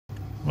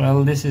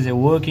Well, this is a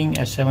working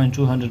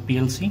S7-200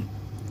 PLC.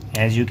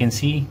 As you can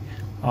see,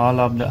 all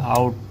of the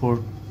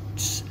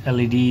outputs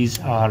LEDs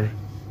are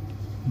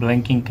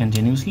blinking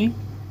continuously.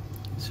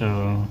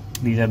 So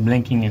these are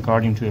blinking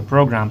according to a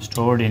program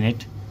stored in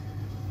it.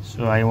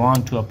 So I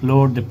want to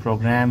upload the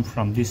program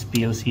from this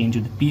PLC into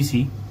the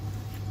PC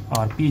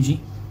or PG.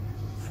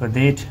 For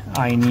that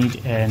I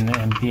need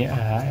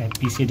a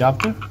PC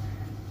adapter.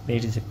 There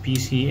is a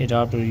PC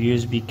adapter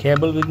USB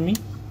cable with me.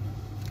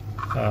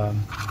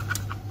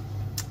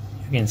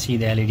 You can see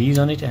the LEDs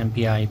on it,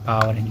 MPI,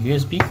 power and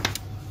USB.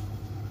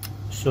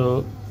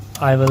 So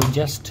I will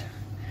just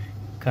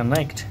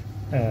connect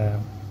the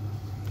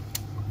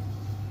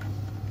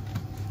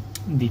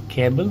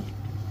cable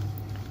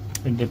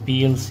with the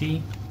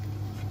PLC.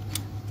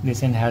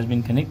 This end has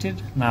been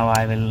connected. Now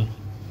I will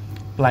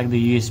plug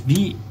the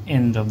USB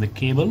end of the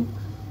cable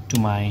to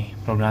my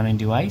programming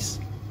device.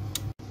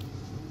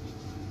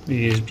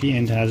 The USB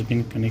end has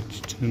been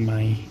connected to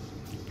my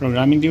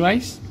programming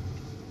device.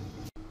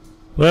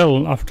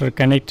 Well, after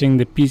connecting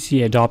the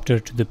PC adapter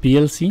to the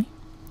PLC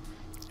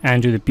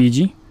and to the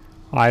PG,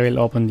 I will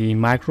open the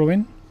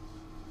microwin.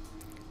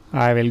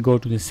 I will go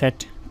to the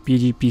set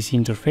PG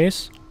PC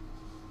interface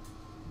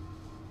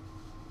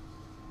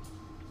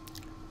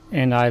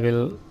and I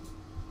will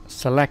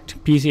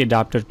select PC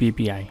adapter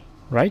PPI,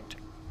 right?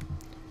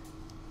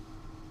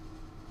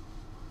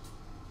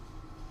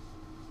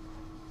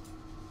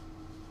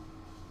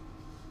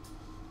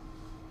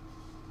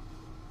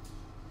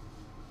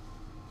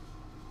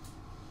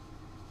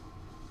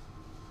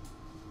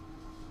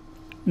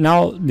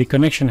 Now the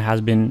connection has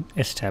been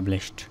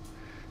established.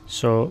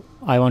 So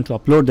I want to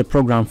upload the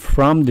program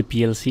from the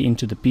PLC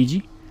into the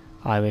PG.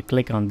 I will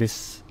click on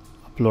this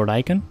upload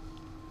icon.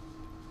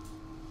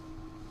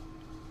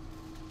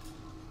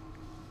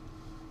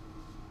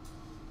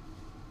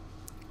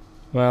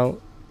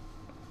 Well,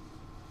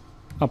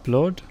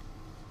 upload.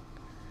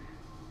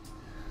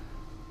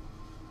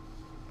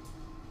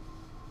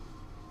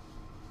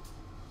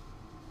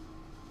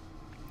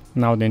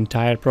 Now the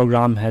entire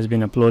program has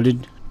been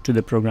uploaded to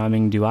the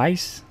programming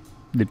device,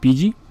 the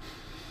PG.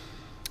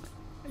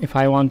 If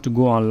I want to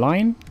go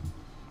online,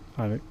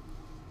 I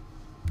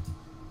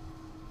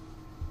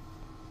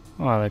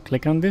will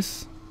click on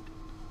this.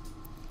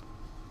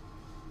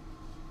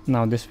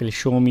 Now this will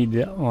show me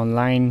the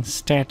online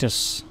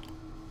status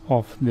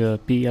of the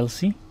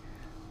PLC.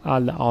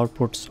 All the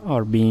outputs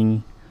are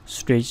being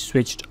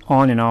switched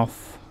on and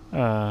off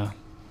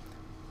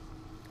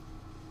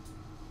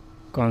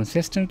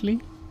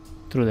consistently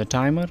through the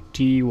timer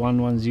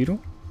T110.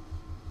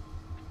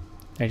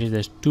 That is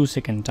the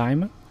 2-second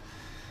timer.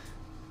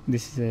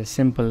 This is a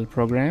simple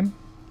program.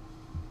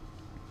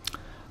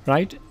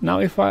 Right now,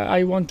 if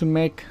I want to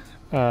make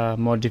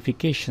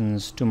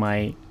modifications to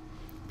my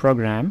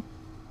program,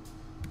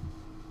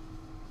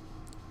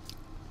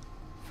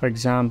 for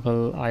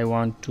example, I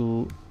want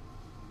to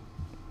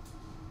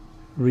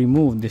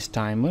remove this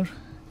timer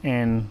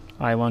and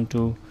I want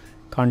to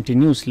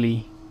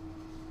continuously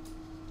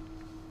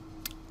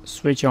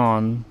switch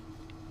on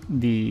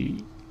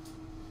the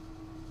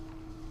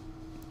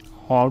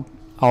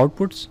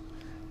outputs.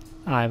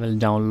 I will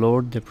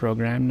download the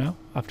program now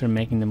after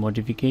making the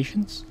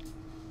modifications.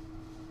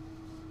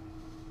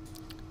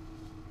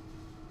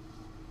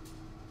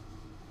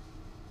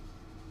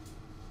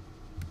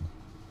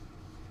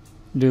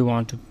 Do you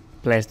want to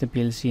place the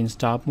PLC in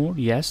stop mode?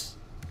 Yes.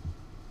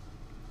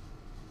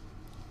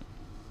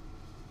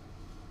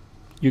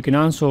 You can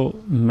also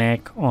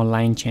make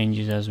online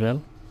changes as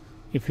well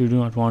if you do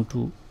not want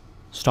to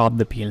stop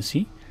the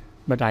PLC,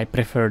 but I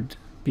preferred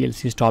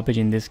PLC stoppage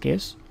in this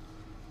case.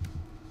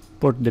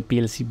 Put the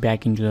PLC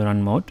back into the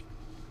run mode.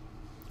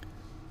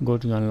 Go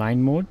to the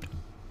online mode.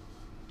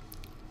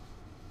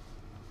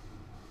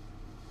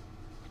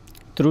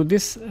 Through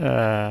this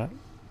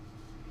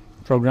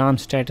program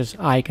status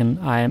icon,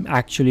 I am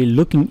actually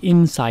looking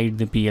inside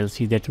the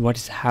PLC, that what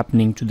is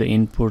happening to the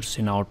inputs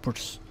and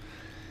outputs.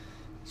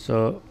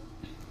 So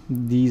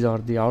these are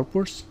the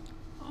outputs.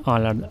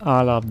 All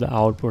of the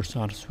outputs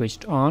are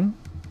switched on.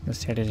 The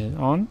status is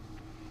on.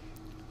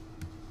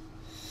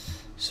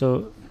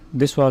 So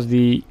this was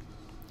the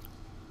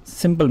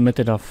simple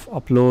method of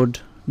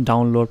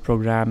download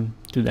program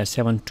to the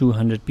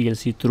S7-200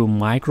 PLC through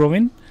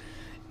microwin,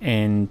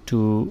 and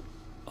to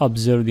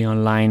observe the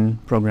online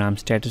program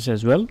status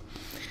as well.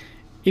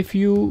 If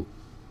you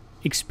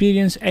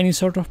experience any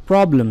sort of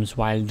problems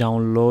while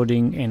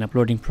downloading and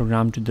uploading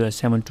program to the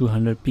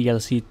S7-200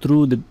 PLC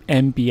through the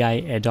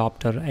MPI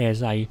adapter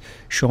as I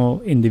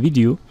show in the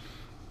video,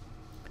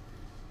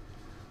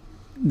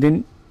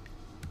 then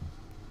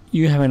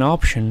you have an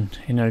option,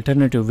 an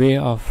alternative way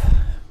of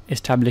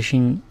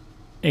establishing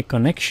a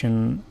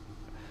connection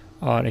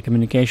or a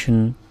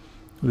communication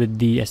with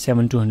the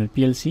S7-200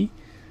 PLC,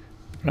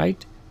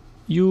 right?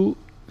 You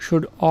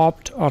should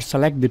opt or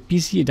select the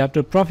PC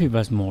adapter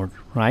Profibus mode,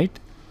 right?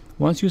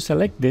 Once you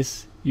select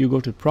this, you go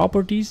to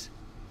properties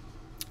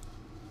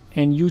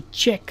and you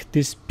check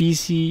this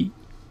PGPC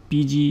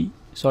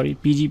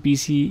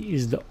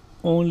is the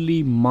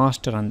only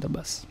master on the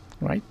bus.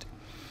 right?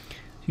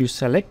 You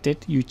select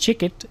it, you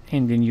check it,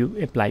 and then you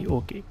apply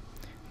OK,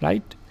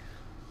 right?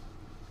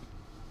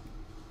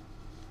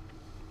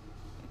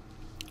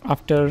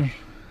 After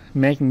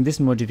making this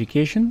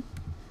modification,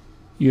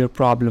 your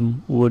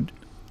problem would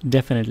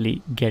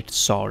definitely get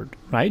solved,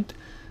 right?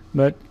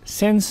 But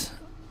since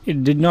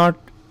it did not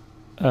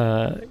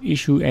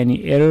issue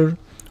any error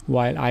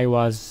while I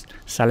was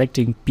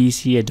selecting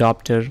PC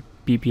adapter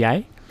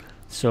PPI,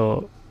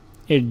 so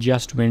it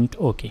just went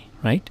OK,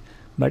 right?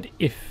 But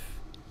if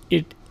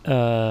it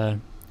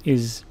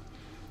is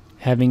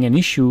having an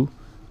issue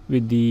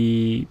with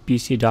the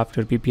PC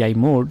adapter PPI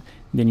mode,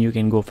 then you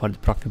can go for the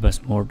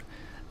Profibus mode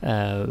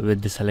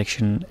with the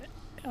selection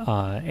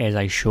as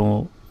I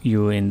show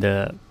you in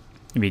the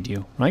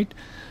video, right?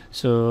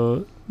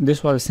 So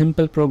this was a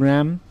simple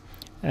program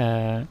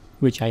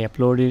which I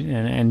uploaded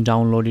and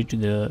downloaded to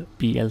the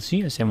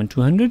PLC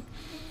S7-200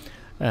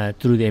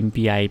 through the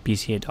MPI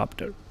PC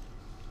adapter.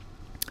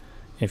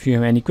 If you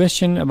have any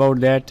question about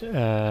that,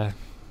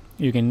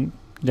 you can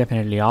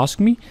definitely ask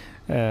me,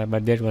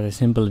 but that was a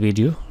simple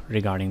video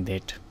regarding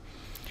that.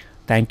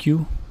 Thank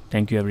you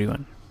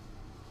everyone.